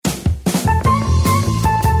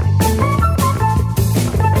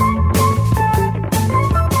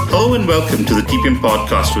Hello and welcome to the TPM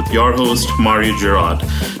podcast with your host, Mario Gerard.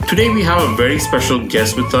 Today we have a very special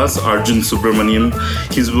guest with us, Arjun Subramaniam.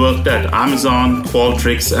 He's worked at Amazon,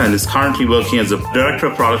 Qualtrics, and is currently working as a Director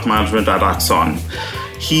of Product Management at Axon.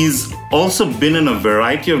 He's also been in a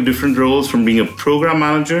variety of different roles, from being a program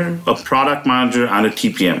manager, a product manager, and a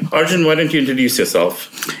TPM. Arjun, why don't you introduce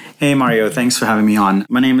yourself? Hey Mario, thanks for having me on.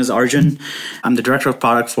 My name is Arjun. I'm the Director of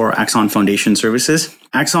Product for Axon Foundation Services.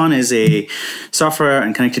 Axon is a software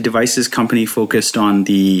and connected devices company focused on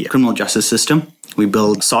the criminal justice system. We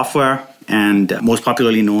build software and most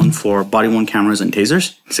popularly known for body-worn cameras and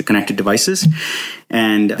tasers. It's a connected devices.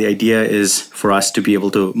 And the idea is for us to be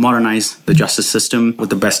able to modernize the justice system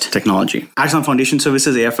with the best technology. Axon Foundation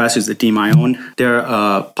Services, AFS, is the team I own. They're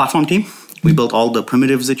a platform team. We built all the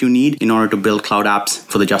primitives that you need in order to build cloud apps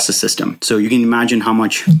for the justice system. So you can imagine how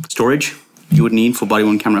much storage you would need for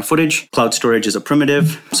body-worn camera footage. Cloud storage is a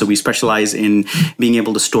primitive. So we specialize in being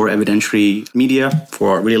able to store evidentiary media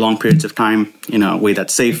for really long periods of time in a way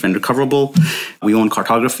that's safe and recoverable. We own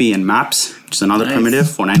cartography and maps, which is another primitive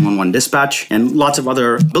for 911 dispatch, and lots of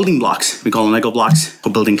other building blocks. We call them Lego blocks for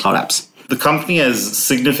building cloud apps. The company has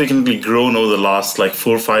significantly grown over the last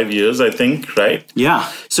 4 or 5 years, I think, right? Yeah.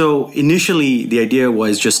 So initially, the idea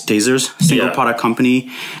was just tasers, single product company.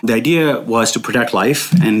 The idea was to protect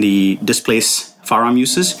life and displace firearm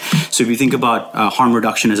uses. So if you think about harm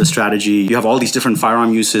reduction as a strategy, you have all these different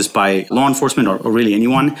firearm uses by law enforcement or really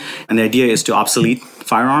anyone. And the idea is to obsolete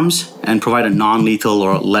firearms and provide a non-lethal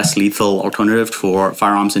or less lethal alternative for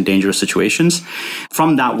firearms in dangerous situations.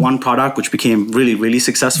 From that one product, which became really, really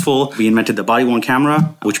successful, we invented the body-worn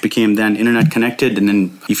camera, which became then internet connected. And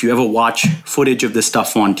then if you ever watch footage of this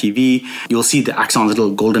stuff on TV, you'll see the Axon's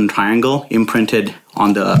little golden triangle imprinted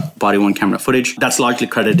on the body-worn camera footage. That's largely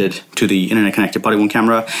credited to the internet-connected body-worn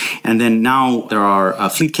camera. And then now there are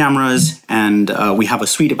fleet cameras, and we have a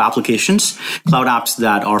suite of applications, cloud apps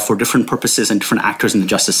that are for different purposes and different actors in the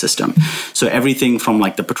justice system. So everything from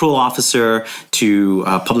the patrol officer to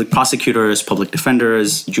public prosecutors, public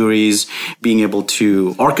defenders, juries, being able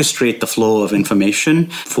to orchestrate the flow of information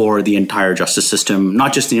for the entire justice system,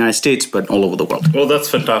 not just in the United States, but all over the world. Well, that's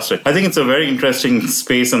fantastic. I think it's a very interesting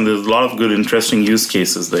space, and there's a lot of good, interesting use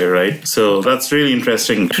cases there, right? So that's really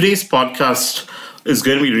interesting. Today's podcast is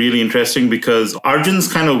going to be really interesting because Arjun's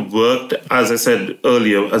kind of worked, as I said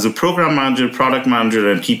earlier, as a program manager, product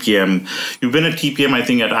manager, and TPM. You've been a TPM, I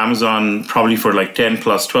think, at Amazon probably for 10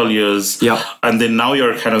 plus 12 years. Yeah. And then now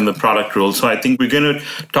you're kind of in the product role. So I think we're going to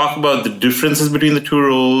talk about the differences between the two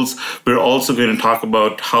roles. We're also going to talk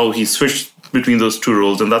about how he switched between those two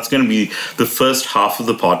roles, and that's going to be the first half of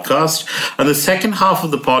the podcast. And the second half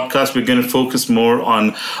of the podcast, we're going to focus more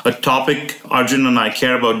on a topic Arjun and I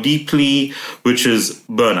care about deeply, which is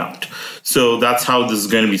burnout. So that's how this is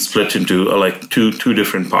going to be split into two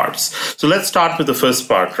different parts. So let's start with the first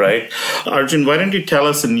part, right? Arjun, why don't you tell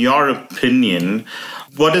us, in your opinion,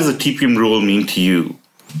 what does a TPM role mean to you?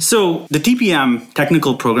 So the TPM,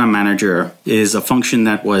 Technical Program Manager, is a function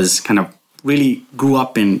that was kind of really grew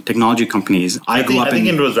up in technology companies. I think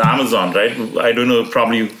it was Amazon, right? I don't know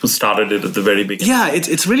probably who started it at the very beginning. Yeah,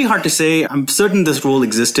 it's really hard to say. I'm certain this role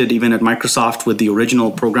existed even at Microsoft with the original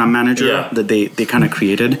program manager that they kind of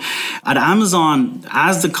created. At Amazon,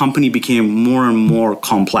 as the company became more and more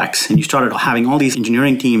complex, and you started having all these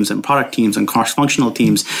engineering teams and product teams and cross-functional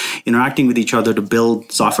teams interacting with each other to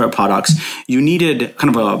build software products, you needed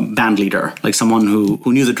kind of a band leader, like someone who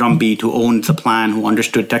knew the drum beat, who owned the plan, who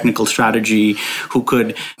understood technical strategy, who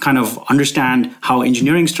could kind of understand how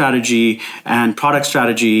engineering strategy and product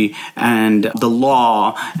strategy and the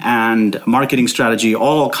law and marketing strategy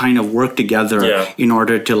all kind of work together in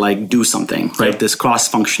order to do something, right? This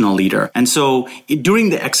cross-functional leader. And so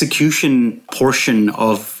during the execution portion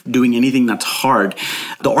of doing anything that's hard,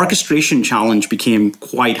 the orchestration challenge became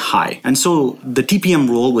quite high. And so the TPM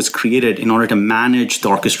role was created in order to manage the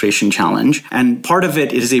orchestration challenge. And part of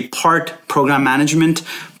it is a part program management,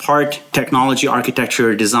 part technology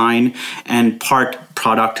architecture design, and part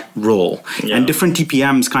product role. Yeah. And different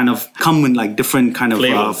TPMs kind of come in different kind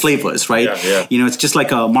of flavors, right? Yeah. It's just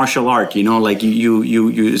like a martial art,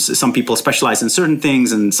 you some people specialize in certain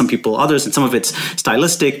things and some people others, and some of it's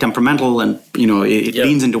stylistic, temperamental, and it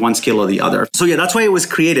leans into one skill or the other. So that's why it was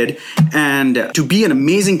created. And to be an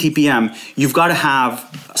amazing TPM, you've got to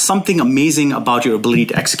have something amazing about your ability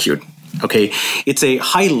to execute. Okay, it's a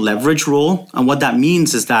high leverage role. And what that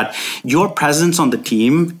means is that your presence on the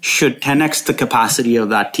team should 10x the capacity of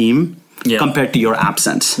that team compared to your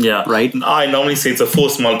absence. Yeah. Right? I normally say it's a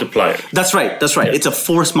force multiplier. That's right. Yeah. It's a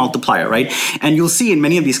force multiplier, right? And you'll see in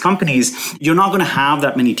many of these companies, you're not going to have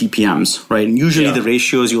that many TPMs, right? And usually the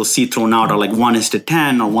ratios you'll see thrown out are like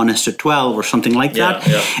 1:10 or 1:12 or something like that.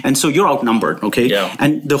 Yeah. And so you're outnumbered, okay? Yeah.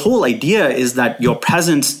 And the whole idea is that your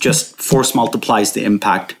presence just force multiplies the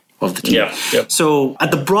impact of the team. Yeah. So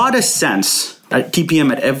at the broadest sense,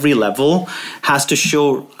 TPM at every level has to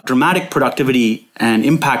show dramatic productivity and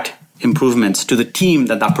impact improvements to the team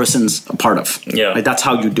that person's a part of. Yeah. Right? That's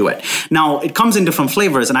how you do it. Now, it comes in different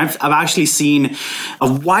flavors, and I've actually seen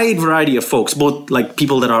a wide variety of folks, both like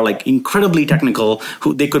people that are like incredibly technical,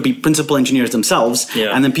 who they could be principal engineers themselves,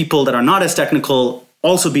 and then people that are not as technical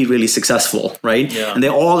also be really successful, right? Yeah. And they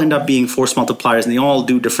all end up being force multipliers, and they all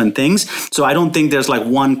do different things. So I don't think there's like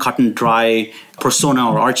one cut and dry persona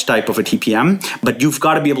or archetype of a TPM, but you've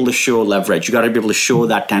got to be able to show leverage. You got to be able to show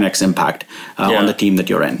that 10x impact on the team that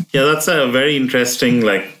you're in. Yeah, that's a very interesting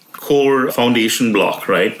core foundation block,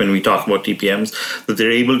 right? When we talk about TPMs, that they're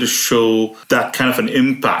able to show that kind of an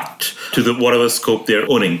impact to the whatever scope they're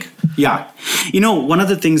owning. Yeah. One of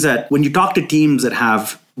the things that when you talk to teams that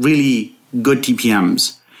have really good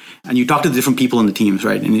TPMs, and you talk to the different people in the teams,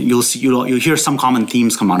 right? And you'll hear some common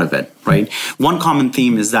themes come out of it, right? One common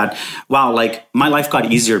theme is that, wow, like my life got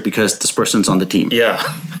easier because this person's on the team. Yeah.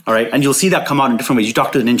 All right. And you'll see that come out in different ways. You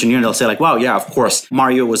talk to an engineer and they'll say like, wow, yeah, of course,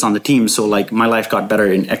 Mario was on the team. So like my life got better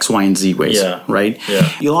in X, Y, and Z ways, right? Yeah.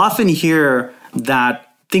 You'll often hear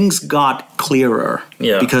that things got clearer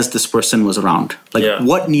because this person was around.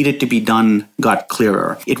 What needed to be done got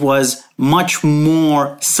clearer. It was much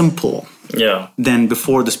more simple than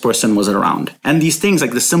before this person was around. And these things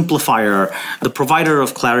like the simplifier, the provider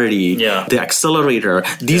of clarity, the accelerator,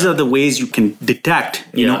 these are the ways you can detect,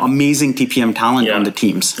 amazing TPM talent on the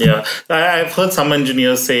teams. Yeah. I've heard some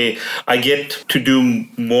engineers say, I get to do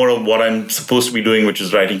more of what I'm supposed to be doing, which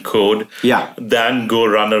is writing code, than go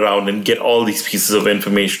run around and get all these pieces of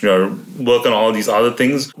information or work on all these other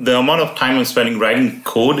things. The amount of time I'm spending writing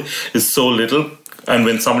code is so little. And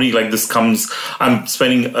when somebody like this comes, I'm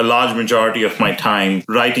spending a large majority of my time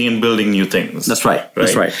writing and building new things. That's right.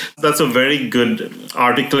 That's right. That's a very good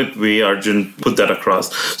articulate way Arjun put that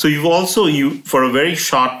across. So for a very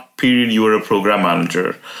short period, you were a program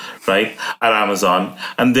manager, right, at Amazon,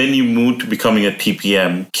 and then you moved to becoming a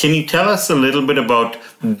TPM. Can you tell us a little bit about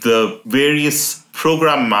the various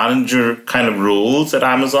program manager kind of roles at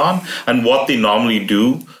Amazon and what they normally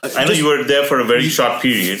do? I know you were there for a very short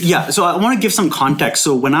period. Yeah, so I want to give some context.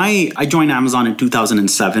 So when I joined Amazon in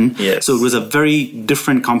 2007, so it was a very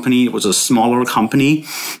different company. It was a smaller company.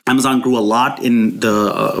 Amazon grew a lot in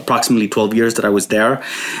the approximately 12 years that I was there.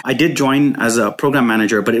 I did join as a program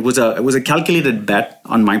manager, but it was a calculated bet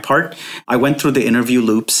on my part. I went through the interview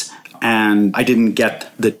loops and I didn't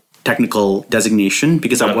get the technical designation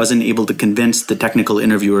because I wasn't able to convince the technical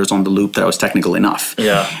interviewers on the loop that I was technical enough.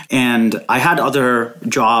 Yeah. And I had other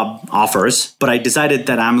job offers, but I decided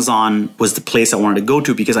that Amazon was the place I wanted to go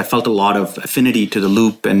to because I felt a lot of affinity to the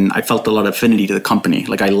loop and I felt a lot of affinity to the company.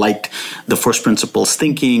 Like I liked the first principles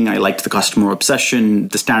thinking, I liked the customer obsession,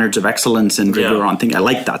 the standards of excellence and rigor on thinking. I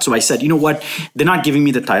liked that. So I said, you know what? They're not giving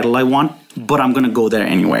me the title I want, but I'm going to go there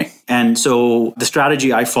anyway. And so the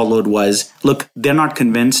strategy I followed was, look, they're not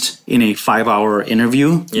convinced in a 5-hour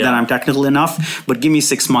interview that I'm technical enough, but give me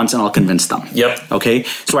 6 months and I'll convince them. Okay.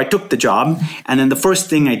 So I took the job. And then the first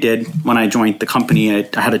thing I did when I joined the company, I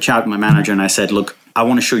had a chat with my manager and I said, look, I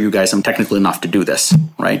want to show you guys I'm technical enough to do this,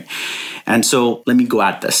 right? And so let me go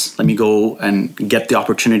at this. Let me go and get the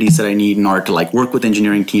opportunities that I need in order to like work with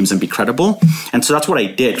engineering teams and be credible. And so that's what I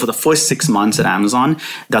did for the first 6 months at Amazon.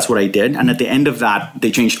 That's what I did. And at the end of that,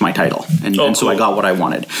 they changed my title. And so I got what I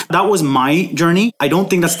wanted. That was my journey. I don't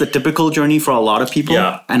think that's the typical journey for a lot of people.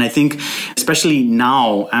 And I think especially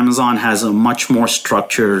now, Amazon has a much more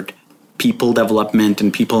structured people development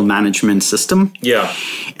and people management system.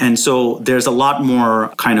 And so there's a lot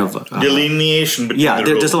more kind of delineation between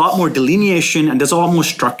there's a lot more delineation and there's a lot more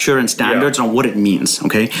structure and standards on what it means.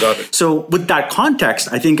 Okay. Got it. So with that context,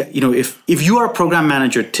 I think, if you are a program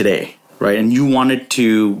manager today, right, and you wanted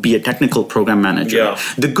to be a technical program manager,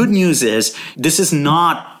 the good news is this is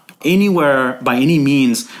not anywhere by any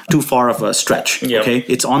means too far of a stretch. Okay,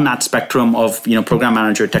 it's on that spectrum of program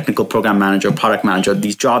manager, technical program manager, product manager.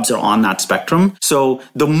 These jobs are on that spectrum. So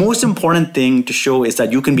the most important thing to show is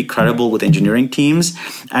that you can be credible with engineering teams,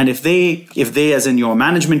 and if they as in your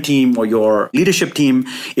management team or your leadership team,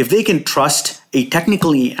 if they can trust a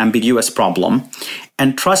technically ambiguous problem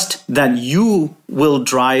and trust that you will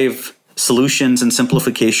drive solutions and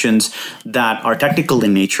simplifications that are technical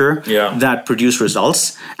in nature, that produce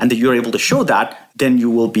results, and that you're able to show that, then you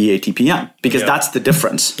will be a TPM, because that's the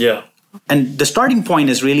difference. Yeah. And the starting point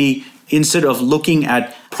is really, instead of looking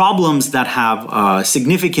at problems that have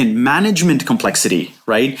significant management complexity,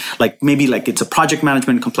 right? Like maybe like it's a project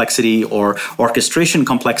management complexity or orchestration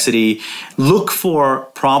complexity, look for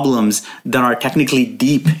problems that are technically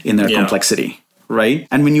deep in their complexity. Right?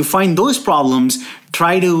 And when you find those problems,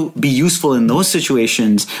 try to be useful in those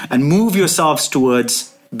situations and move yourselves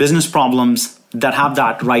towards business problems that have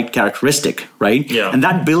that right characteristic, right? Yeah. And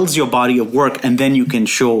that builds your body of work, and then you can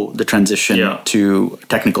show the transition to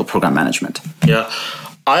technical program management. Yeah.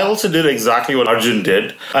 I also did exactly what Arjun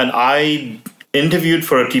did, and I interviewed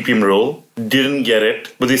for a TPM role, didn't get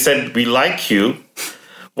it, but they said, we like you.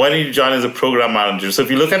 Why don't you join as a program manager? So if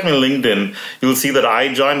you look at my LinkedIn, you'll see that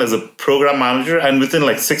I joined as a program manager, and within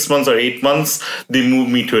like 6 months or 8 months, they moved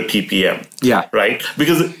me to a TPM. Yeah. Right?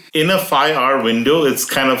 Because in a 5-hour window, it's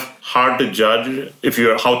kind of hard to judge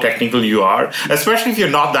how technical you are, especially if you're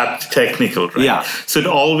not that technical, right? Yeah. So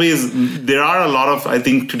there are a lot of, I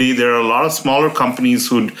think today, there are a lot of smaller companies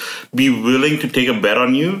who'd be willing to take a bet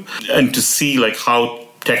on you and to see like how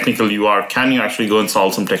technical you are. Can you actually go and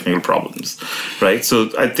solve some technical problems, right?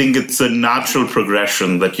 So I think it's a natural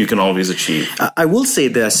progression that you can always achieve. I will say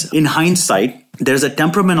this, in hindsight, there's a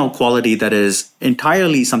temperamental quality that is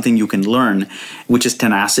entirely something you can learn, which is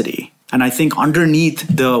tenacity. And I think underneath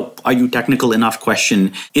the are you technical enough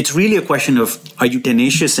question, it's really a question of, are you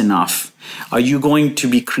tenacious enough? Are you going to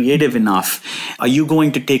be creative enough? Are you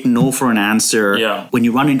going to take no for an answer when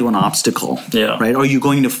you run into an obstacle? Right? Or are you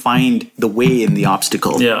going to find the way in the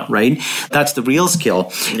obstacle? Right? That's the real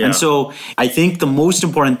skill. And so I think the most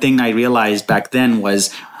important thing I realized back then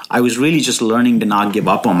was I was really just learning to not give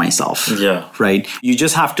up on myself. Right? You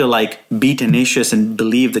just have to like be tenacious and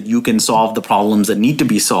believe that you can solve the problems that need to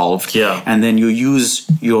be solved. And then you use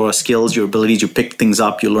your skills, your abilities, you pick things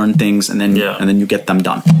up, you learn things, and then you get them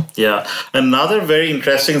done. Yeah. Another very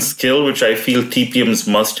interesting skill which I feel TPMs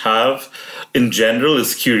must have in general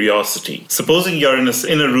is curiosity. Supposing you're in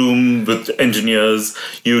a room with engineers,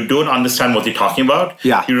 you don't understand what they're talking about.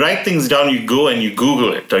 You write things down, you go and you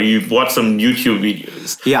Google it, or you watch some YouTube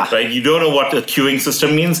videos. Right? You don't know what a queuing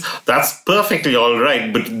system means. That's perfectly all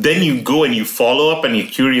right. But then you go and you follow up and you're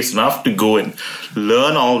curious enough to go and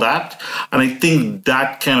learn all that. And I think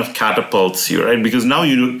that kind of catapults you, right? Because now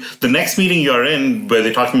the next meeting you're in where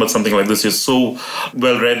they're talking about something like this, you're so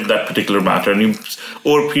well read in that particular matter. And you,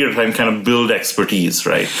 over a period of time, kind of build expertise,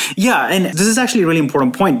 right? Yeah, and this is actually a really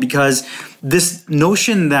important point, because this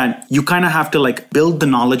notion that you kind of have to like build the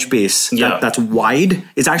knowledge base that's wide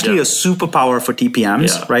is actually a superpower for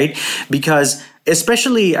TPMs, right? Because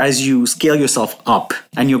especially as you scale yourself up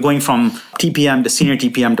and you're going from TPM to senior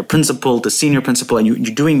TPM to principal to senior principal, and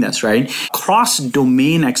you're doing this, right?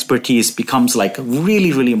 Cross-domain expertise becomes like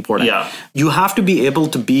really, really important. You have to be able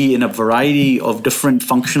to be in a variety of different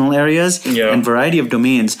functional areas and variety of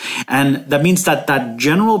domains. And that means that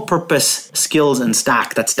general purpose skills and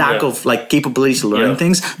stack, that stack of like capabilities to learn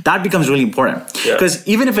things, that becomes really important. Because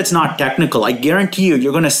even if it's not technical, I guarantee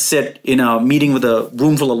you're going to sit in a meeting with a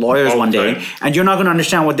room full of lawyers one day, and you're not going to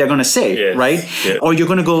understand what they're going to say, right? Or you're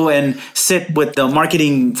going to go and sit with the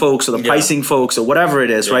marketing folks or the pricing folks or whatever it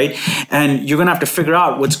is, right? And you're going to have to figure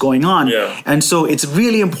out what's going on. And so it's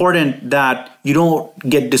really important that you don't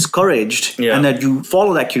get discouraged and that you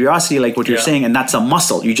follow that curiosity, like what you're saying, and that's a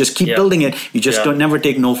muscle. You just keep building it. You just don't never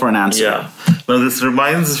take no for an answer. Well, this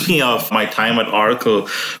reminds me of my time at Oracle,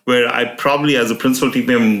 where I probably, as a principal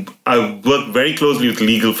TPM, I worked very closely with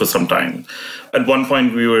legal for some time. At one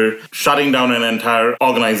point, we were shutting down an entire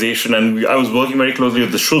organization, and I was working very closely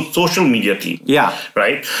with the social media team.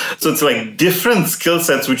 Right? So it's like different skill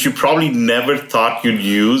sets which you probably never thought you'd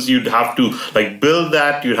use. You'd have to like build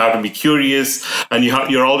that. You'd have to be curious, and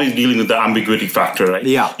you're always dealing with the ambiguity factor,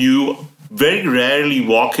 right? You very rarely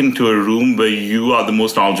walk into a room where you are the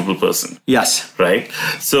most knowledgeable person. Right?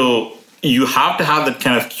 So you have to have that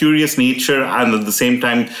kind of curious nature, and at the same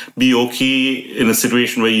time be okay in a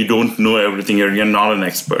situation where you don't know everything, you're not an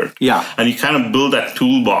expert. And you kind of build that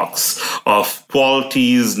toolbox of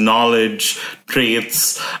qualities, knowledge,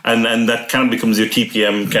 traits, and that kind of becomes your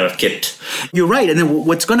TPM kind of kit. You're right. And then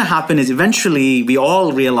what's going to happen is eventually we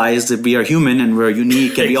all realize that we are human and we're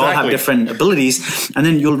unique and we all have different abilities. And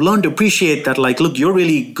then you'll learn to appreciate that, like, look, you're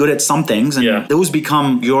really good at some things, and those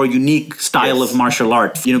become your unique style of martial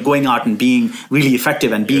art, going out and being really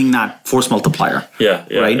effective and being that force multiplier.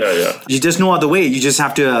 Right? There's just no other way. You just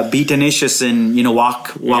have to be tenacious and,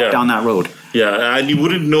 walk down that road. And you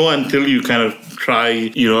wouldn't know until you kind of try,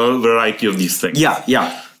 a variety of these things.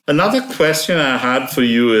 Another question I had for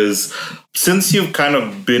you is, since you've kind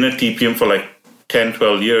of been at TPM for like 10,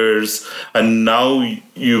 12 years, and now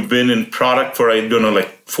you've been in product for,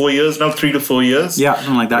 4 years now, 3 to 4 years? Yeah,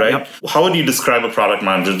 something like that, right? Yep. How would you describe a product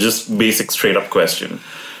manager? Just basic, straight up question.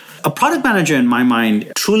 A product manager, in my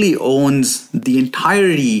mind, truly owns the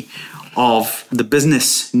entirety of the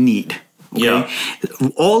business need. Okay? Yeah.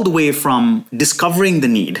 All the way from discovering the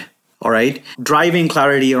need, all right, driving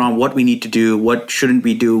clarity around what we need to do, what shouldn't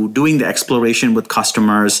we do, doing the exploration with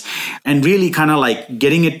customers, and really kind of like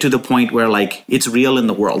getting it to the point where like it's real in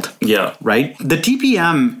the world. Yeah. Right? The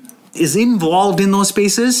TPM is involved in those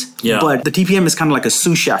spaces, but the TPM is kind of like a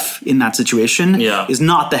sous chef in that situation, is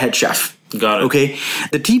not the head chef. Got it. Okay.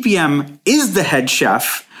 The TPM is the head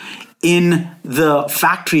chef in the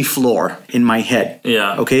factory floor in my head.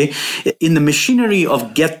 Yeah. Okay. In the machinery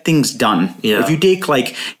of get things done. Yeah. If you take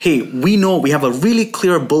like, hey, we know we have a really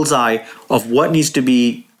clear bullseye of what needs to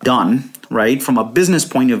be done, right? From a business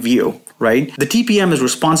point of view, right? The TPM is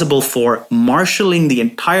responsible for marshaling the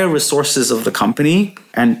entire resources of the company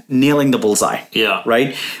and nailing the bullseye. Yeah.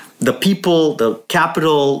 Right? The people, the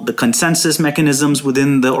capital, the consensus mechanisms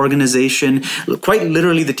within the organization. Quite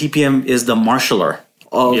literally, the TPM is the marshaller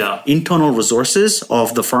of internal resources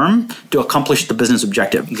of the firm to accomplish the business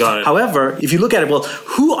objective. Got it. However, if you look at it, well,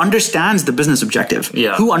 who understands the business objective?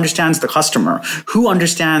 Yeah. Who understands the customer? Who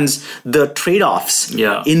understands the trade-offs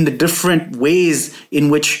in the different ways in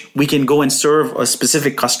which we can go and serve a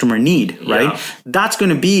specific customer need, right? That's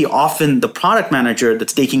going to be often the product manager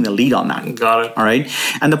that's taking the lead on that. Got it. All right.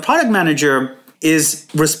 And the product manager is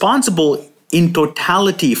responsible in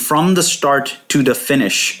totality from the start to the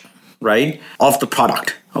finish, right, of the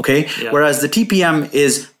product, okay? Yeah. Whereas the TPM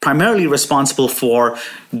is primarily responsible for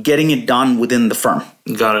getting it done within the firm.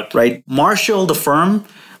 Got it. Right? Marshal the firm,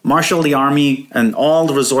 marshal the army, and all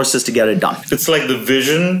the resources to get it done. It's like the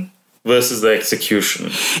vision versus the execution.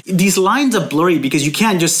 These lines are blurry because you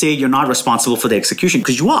can't just say you're not responsible for the execution,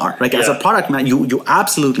 because you are. Like as a product man, you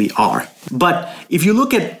absolutely are. But if you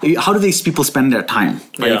look at how do these people spend their time,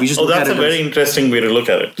 right? If you just that's a very interesting way to look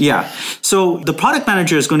at it. Yeah. So the product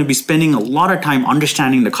manager is going to be spending a lot of time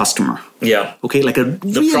understanding the customer. Yeah. Okay. Like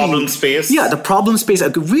the problem space. Yeah, the problem space.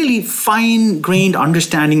 A really fine-grained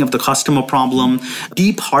understanding of the customer problem,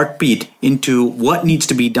 deep heartbeat into what needs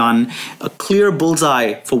to be done, a clear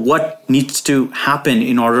bullseye for what needs to happen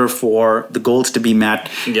in order for the goals to be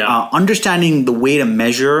met. Yeah. Understanding the way to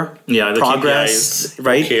measure progress, KPIs,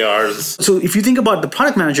 right? OKRs. So if you think about the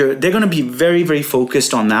product manager, they're going to be very, very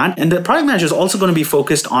focused on that. And the product manager is also going to be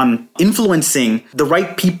focused on influencing the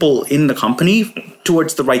right people in the company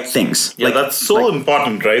towards the right things. Yeah, that's so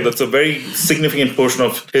important, right? That's a very significant portion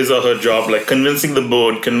of his or her job, like convincing the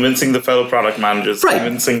board, convincing the fellow product managers,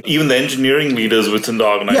 convincing even the engineering leaders within the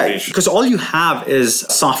organization. Yeah, because all you have is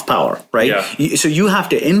soft power, right? Yeah. So you have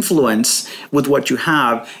to influence with what you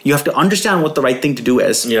have. You have to understand what the right thing to do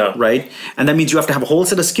is, right? And that means you have to have a whole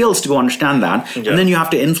set of skills to go understand that. Yeah. And then you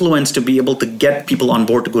have to influence to be able to get people on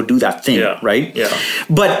board to go do that thing, right? Yeah.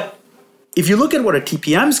 But if you look at what a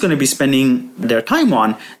TPM is going to be spending their time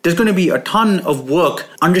on, there's going to be a ton of work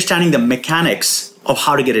understanding the mechanics of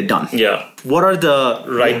how to get it done. Yeah. What are the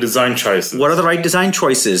right design choices? What are the right design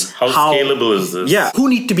choices? How scalable is this? Yeah. Who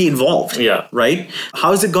need to be involved? Yeah. Right?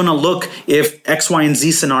 How is it going to look if X, Y, and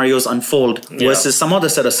Z scenarios unfold versus some other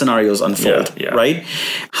set of scenarios unfold? Yeah. Right?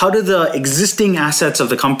 How do the existing assets of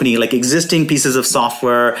the company, like existing pieces of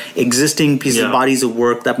software, existing pieces of bodies of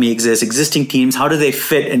work that may exist, existing teams, how do they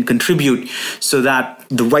fit and contribute so that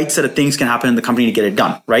the right set of things can happen in the company to get it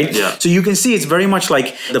done? Right? Yeah. So you can see it's very much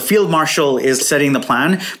like the field marshal is setting the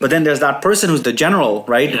plan, but then there's that person who's the general,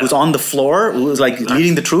 right? Yeah. Who's on the floor, who's like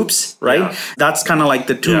leading the troops, right? Yeah. That's kind of like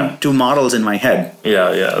the two models in my head.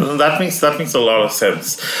 Yeah. That makes a lot of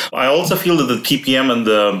sense. I also feel that the TPM and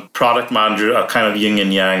the product manager are kind of yin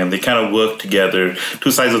and yang, and they kind of work together,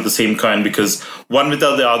 two sides of the same coin, because one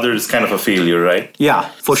without the other is kind of a failure, right? Yeah,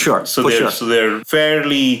 for sure. So they're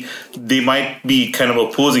fairly, they might be kind of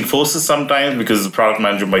opposing forces sometimes, because the product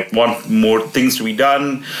manager might want more things to be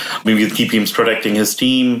done. Maybe the TPM's protecting his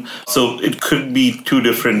team. So it could be two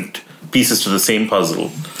different pieces to the same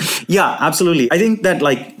puzzle. Yeah, absolutely. I think that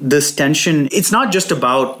like this tension, it's not just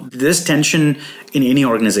about this tension in any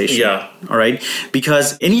organization. Yeah. All right.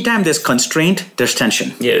 Because anytime there's constraint, there's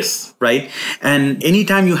tension. Yes. Right. And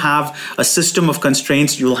anytime you have a system of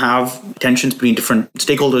constraints, you'll have tensions between different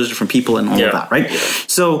stakeholders, different people, and all of that. Right. Yeah.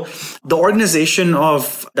 So the organization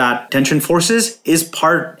of that tension forces is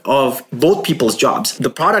part of both people's jobs. The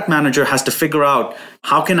product manager has to figure out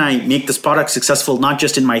how can I make this product successful, not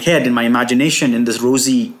just in my head, in my imagination, in this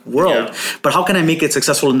rosy world, but how can I make it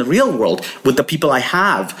successful in the real world with the people I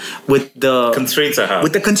have, with the constraints I have.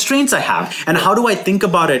 With the constraints I have. And how do I think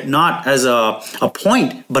about it not as a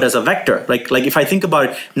point, but as a vector? Like if I think about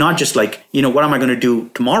it, not just like, what am I going to do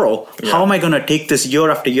tomorrow? How am I going to take this year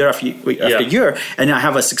after year after year, and I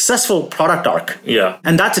have a successful product arc? Yeah.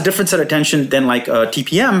 And that's a different set of tension than like a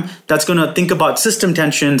TPM that's going to think about system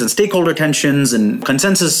tensions and stakeholder tensions and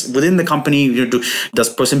consensus within the company. Does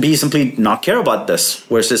person B simply not care about this,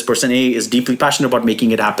 versus person A is deeply passionate about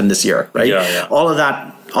making it happen this year, right? Yeah. All of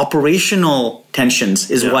that operational tensions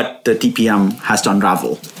is what the TPM has to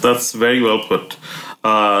unravel. That's very well put.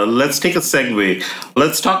 Let's take a segue.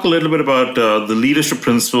 Let's talk a little bit about the leadership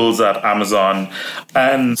principles at Amazon.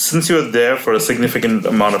 And since you're there for a significant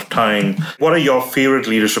amount of time, what are your favorite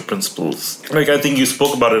leadership principles? Like, I think you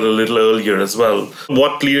spoke about it a little earlier as well.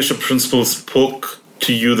 What leadership principles spoke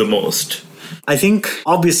to you the most? I think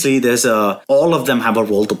obviously there's all of them have a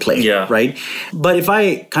role to play, right? But if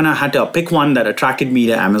I kind of had to pick one that attracted me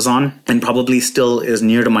to Amazon and probably still is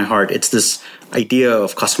near to my heart, it's this idea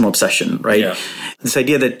of customer obsession, right? Yeah. This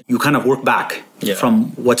idea that you kind of work back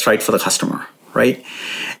from what's right for the customer, right?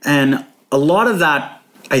 And a lot of that,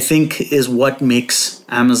 I think, is what makes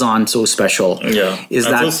Amazon so special. Yeah, is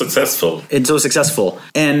and that so successful. It's so successful.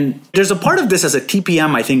 And there's a part of this as a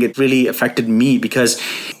TPM, I think it really affected me, because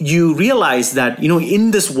you realize that,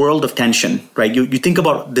 in this world of tension, right, you think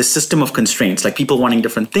about this system of constraints, like people wanting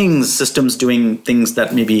different things, systems doing things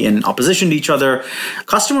that may be in opposition to each other.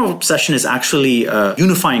 Customer obsession is actually a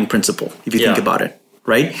unifying principle, if you think about it.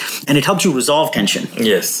 Right? And it helps you resolve tension.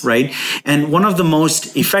 Yes. Right? And one of the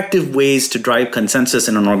most effective ways to drive consensus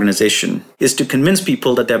in an organization is to convince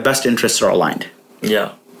people that their best interests are aligned.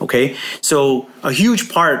 Yeah. Okay? So a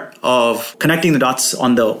huge part of connecting the dots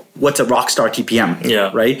on what's a rockstar TPM. Yeah.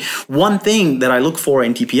 Right? One thing that I look for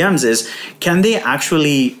in TPMs is, can they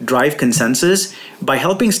actually drive consensus by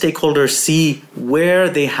helping stakeholders see where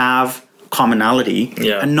they have commonality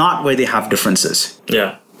and not where they have differences?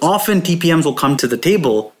 Yeah. Often TPMs will come to the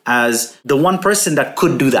table as the one person that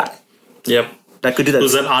could do that. Yep. That could do that.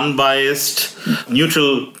 Who's an unbiased,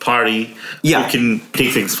 neutral party who can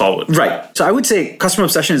take things forward. Right. So I would say customer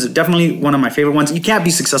obsession is definitely one of my favorite ones. You can't be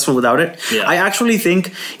successful without it. Yeah. I actually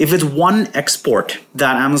think if it's one export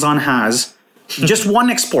that Amazon has, just one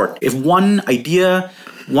export, if one idea,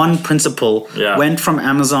 one principle went from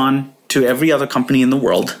Amazon to every other company in the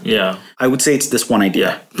world, I would say it's this one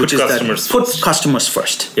idea, which is that put customers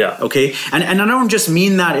first. Yeah. Okay. And I don't just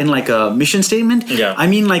mean that in like a mission statement. Yeah. I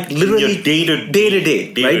mean like literally day to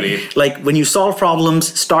day, right? Like when you solve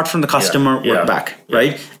problems, start from the customer, work back,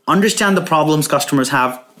 right? Understand the problems customers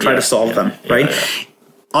have, try to solve them, right?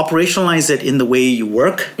 Operationalize it in the way you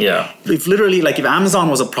work. Yeah. If literally, like if Amazon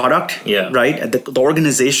was a product, right? The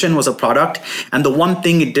organization was a product, and the one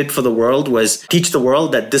thing it did for the world was teach the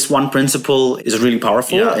world that this one principle is really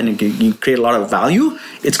powerful and it can create a lot of value.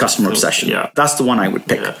 It's customer obsession. Yeah. That's the one I would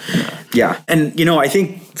pick. Yeah. And I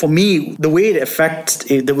think for me, the way it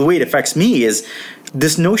affects me is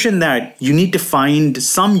this notion that you need to find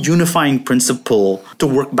some unifying principle to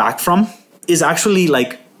work back from is actually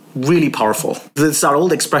like really powerful. It's our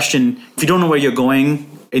old expression, if you don't know where you're going,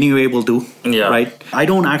 any way will do. Yeah. Right? I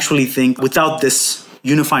don't actually think without this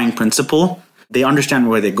unifying principle, they understand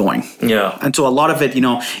where they're going. Yeah. And so a lot of it,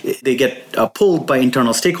 they get pulled by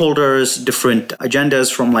internal stakeholders, different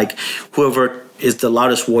agendas from like whoever is the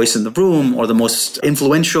loudest voice in the room or the most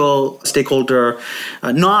influential stakeholder,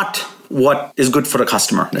 not what is good for the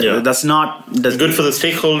customer. That's good for the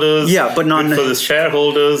stakeholders. Yeah, but not good for the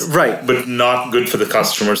shareholders. Right. But not good for the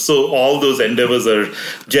customer. So all those endeavors are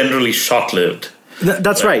generally short-lived.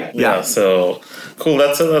 That's right. Yeah. So cool.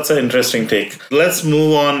 That's an interesting take. Let's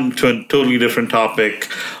move on to a totally different topic.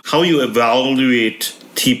 How you evaluate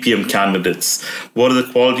TPM candidates. What are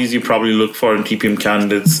the qualities you probably look for in TPM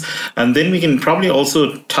candidates? And then we can probably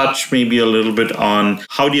also touch maybe a little bit on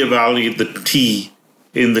how do you evaluate the T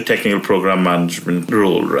in the technical program management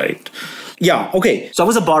role, right? Yeah. Okay. So I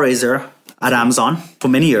was a bar raiser at Amazon for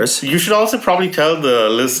many years. You should also probably tell the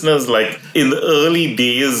listeners, like in the early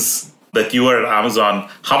days that you were at Amazon,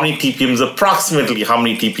 how many TPMs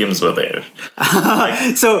were there?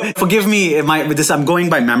 So forgive me with this, I'm going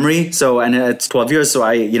by memory. So, and it's 12 years. So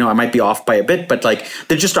I might be off by a bit, but like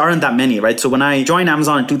there just aren't that many, right? So when I joined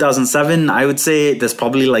Amazon in 2007, I would say there's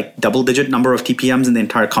probably like double-digit number of TPMs in the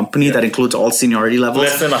entire company. That includes all seniority levels.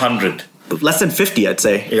 Less than 100. Less than 50, I'd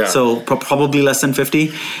say. Yeah. So probably less than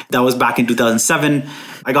 50. That was back in 2007.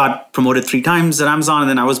 I got promoted 3 times at Amazon,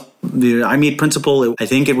 and then I made principal. I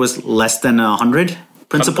think it was less than 100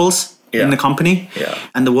 principals. in the company. Yeah.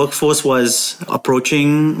 And the workforce was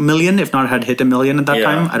approaching 1 million, if not had hit 1 million at that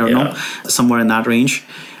time. I don't know, somewhere in that range.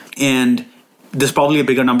 And there's probably a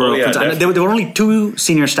bigger number of... There were only 2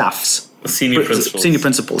 senior staffs. Senior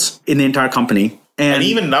principals in the entire company. And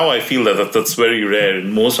even now, I feel that's very rare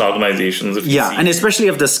in most organizations. And especially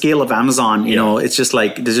of the scale of Amazon, you know, it's just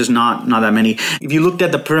like, there's just not that many. If you looked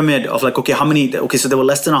at the pyramid of like, so there were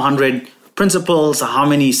less than 100 principals, how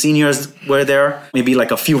many seniors were there? Maybe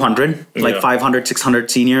like a few hundred, like 500,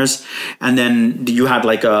 600 seniors. And then you had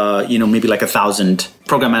like maybe like 1,000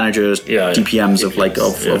 program managers, TPMs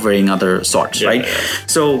of varying other sorts, right?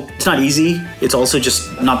 So it's not easy. It's also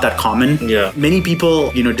just not that common. Many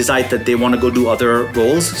people, decide that they want to go do other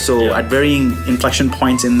roles. So at varying inflection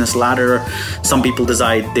points in this ladder, some people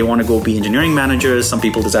decide they want to go be engineering managers. Some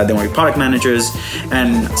people decide they want to be product managers.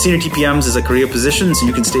 And senior TPMs is a career position, so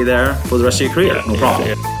you can stay there for the rest of your career. No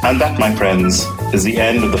problem. And that, my friends, is the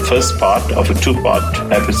end of the first part of a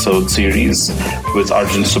 2-part episode series with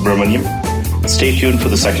Arjun Subramaniam. Stay tuned for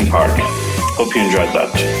the second part. Hope you enjoyed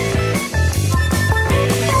that.